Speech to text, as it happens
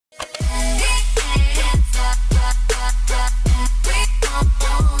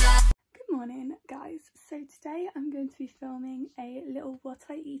today I'm going to be filming a little what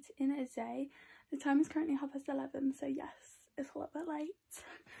I eat in a day. The time is currently 11:30, so yes, it's a little bit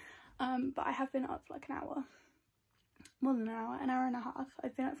late. But I have been up for like an hour, more than an hour and a half.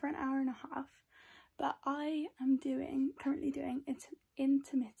 I've been up for an hour and a half, but I am currently doing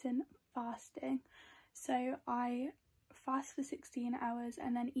intermittent fasting. So I fast for 16 hours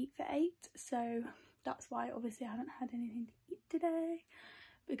and then eat for 8, so that's why obviously I haven't had anything to eat today,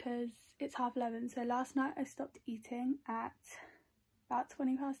 because it's 11:30. So last night I stopped eating at about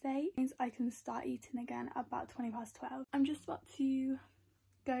 8:20. It means I can start eating again at about 12:20. I'm just about to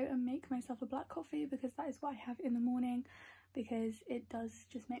go and make myself a black coffee, because that is what I have in the morning, because it does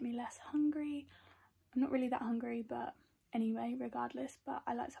just make me less hungry. I'm not really that hungry, but anyway, regardless, but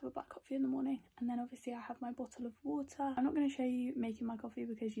I like to have a black coffee in the morning. And then obviously I have my bottle of water. I'm not going to show you making my coffee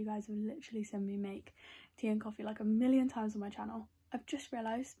because you guys have literally seen me make tea and coffee like a million times on my channel. I've just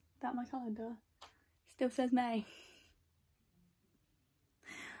realised that my calendar still says May.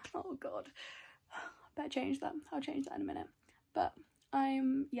 Oh god, I better change that. I'll change that in a minute. But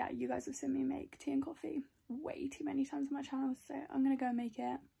yeah, you guys have seen me make tea and coffee way too many times on my channel, so I'm gonna go and make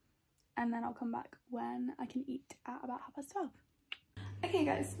it, and then I'll come back when I can eat at about 12:30. Okay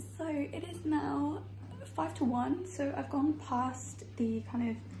guys, so it is now 1:55, so I've gone past the kind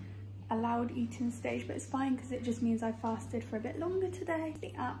of allowed eating stage, but it's fine because it just means I fasted for a bit longer today.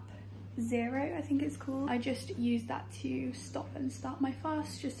 The app Zero, I think it's called, I just use that to stop and start my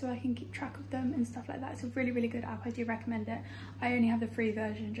fast, just so I can keep track of them and stuff like that. It's a really good app. I do recommend it. I only have the free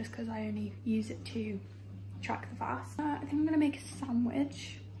version just because I only use it to track the fast. I think I'm gonna make a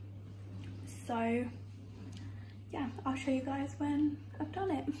sandwich, so yeah, I'll show you guys when I've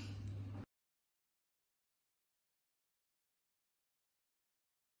done it.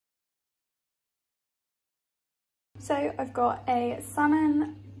 So I've got a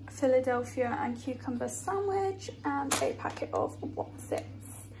salmon, Philadelphia and cucumber sandwich and a packet of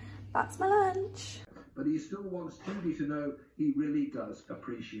What's-Its. That's my lunch. But he still wants Judy to know he really does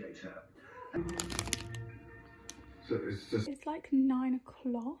appreciate her. So it's like 9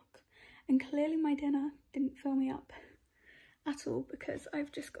 o'clock and clearly my dinner didn't fill me up at all, because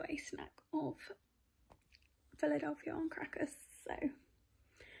I've just got a snack of Philadelphia on crackers. So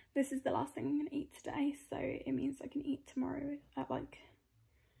this is the last thing I'm going to eat today, so it means I can eat tomorrow at like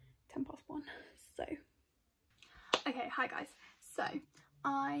 1:10. So okay, hi guys, so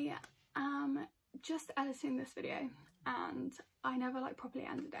I am just editing this video and I never like properly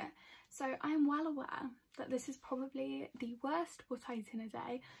ended it, so I am well aware that this is probably the worst what I eat in a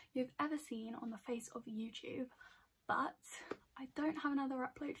day you've ever seen on the face of YouTube, but I don't have another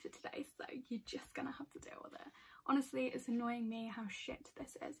upload for today, so you're just gonna have to deal with it. Honestly, it's annoying me how shit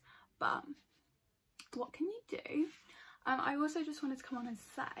this is, but what can you do? I also just wanted to come on and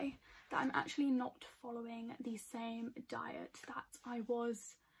say that I'm actually not following the same diet that I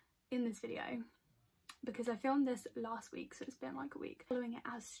was in this video, because I filmed this last week, so it's been like a week. Following it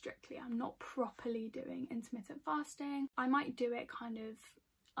as strictly. I'm not properly doing intermittent fasting. I might do it kind of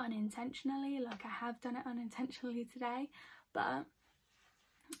unintentionally, like I have done it unintentionally today, but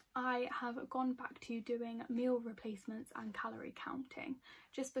I have gone back to doing meal replacements and calorie counting,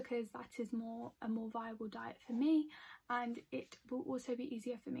 just because that is a more viable diet for me, and it will also be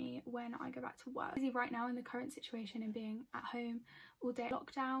easier for me when I go back to work. Right now in the current situation and being at home all day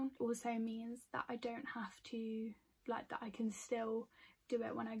lockdown also means that I don't have to, like, that I can still do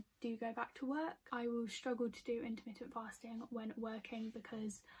it when I do go back to work. I will struggle to do intermittent fasting when working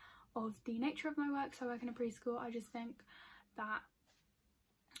because of the nature of my work. So I work in a preschool. I just think that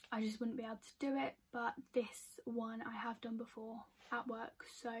I just wouldn't be able to do it, but this one I have done before at work,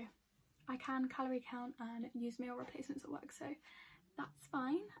 so I can calorie count and use meal replacements at work, so that's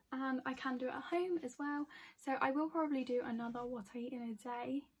fine. And I can do it at home as well, so I will probably do another what I eat in a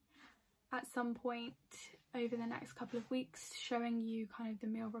day at some point over the next couple of weeks, showing you kind of the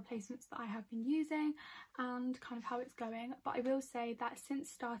meal replacements that I have been using and kind of how it's going. But I will say that since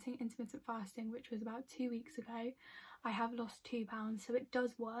starting intermittent fasting, which was about 2 weeks ago, I have lost 2 pounds, so it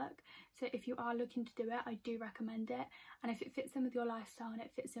does work. So if you are looking to do it, I do recommend it, and if it fits in with your lifestyle and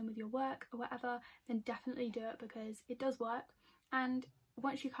it fits in with your work or whatever, then definitely do it, because it does work. And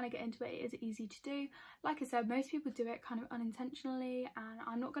once you kind of get into it, it is easy to do. Like I said, most people do it kind of unintentionally, and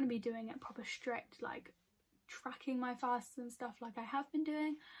I'm not going to be doing it proper strict, like tracking my fasts and stuff like I have been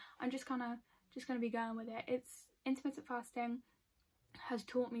doing. I'm just going to be going with it. It's intermittent fasting has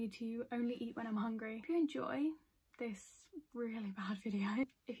taught me to only eat when I'm hungry. If you enjoy this really bad video,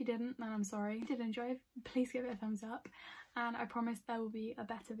 if you didn't, then I'm sorry. If you did enjoy, please give it a thumbs up, and I promise there will be a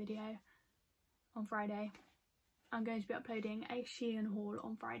better video on Friday. I'm going to be uploading a Shein haul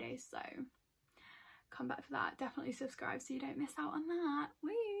on Friday, so come back for that. Definitely subscribe so you don't miss out on that. Woo!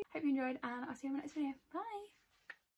 Hope you enjoyed, and I'll see you in my next video. Bye!